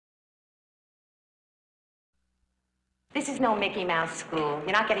This is no Mickey Mouse school.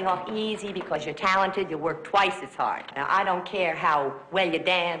 You're not getting off easy because you're talented. You work twice as hard. Now, I don't care how well you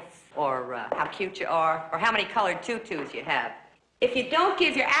dance or how cute you are or how many colored tutus you have. If you don't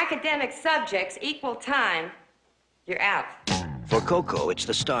give your academic subjects equal time, you're out. For Coco, it's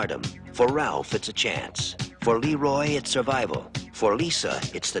the stardom. For Ralph, it's a chance. For Leroy, it's survival. For Lisa,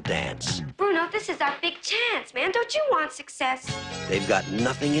 it's the dance. Bruno, this is our big chance, man. Don't you want success? They've got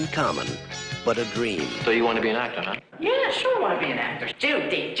nothing in common but a dream. So you want to be an actor, huh? Yeah, sure want to be an actor.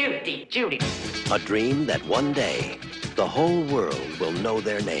 Judy. A dream that one day, the whole world will know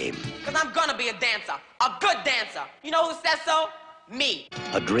their name. Because I'm gonna be a dancer. A good dancer. You know who says so? Me.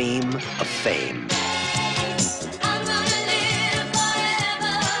 A dream of fame. I'm gonna live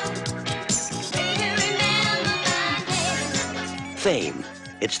forever. Baby, remember my name. Fame.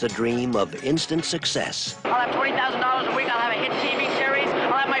 It's the dream of instant success. I'll have $20,000 a week. I'll have a hit TV series.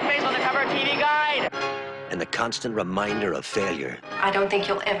 I'll have my face on the cover of TV Guide. And the constant reminder of failure. I don't think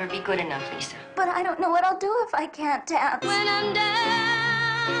you'll ever be good enough, Lisa. But I don't know what I'll do if I can't dance. When I'm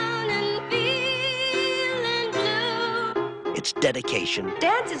down and feeling blue. It's dedication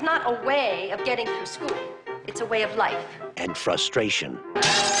Dance is not a way of getting through school. It's a way of life. and frustration.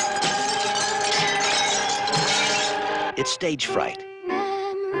 It's stage fright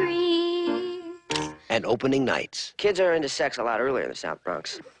Memories. and opening nights. Kids are into sex a lot earlier in the South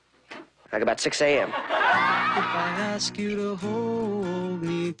Bronx. Like about 6 a.m. If I ask you to hold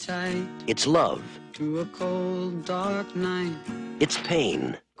me tight It's love. through a cold, dark night. It's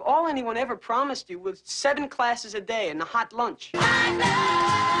pain. All anyone ever promised you was 7 classes a day and a hot lunch.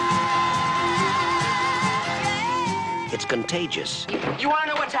 It's contagious. You want to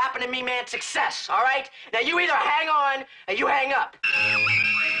know what's happened to me, man? Success, all right? Now, you either hang on or you hang up.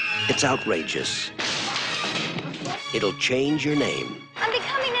 It's outrageous. It'll change your name. I'm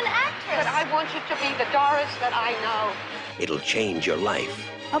becoming an actress. But I want you to be the Doris that I know. It'll change your life.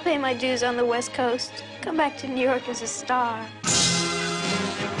 I'll pay my dues on the West Coast. Come back to New York as a star.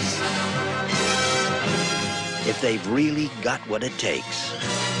 If they've really got what it takes,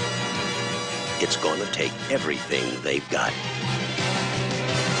 it's gonna take everything they've got.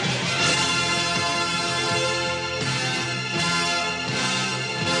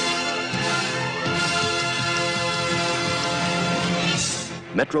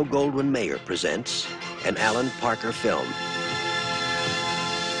 Metro-Goldwyn-Mayer presents an Alan Parker film,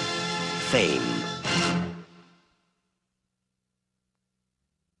 Fame.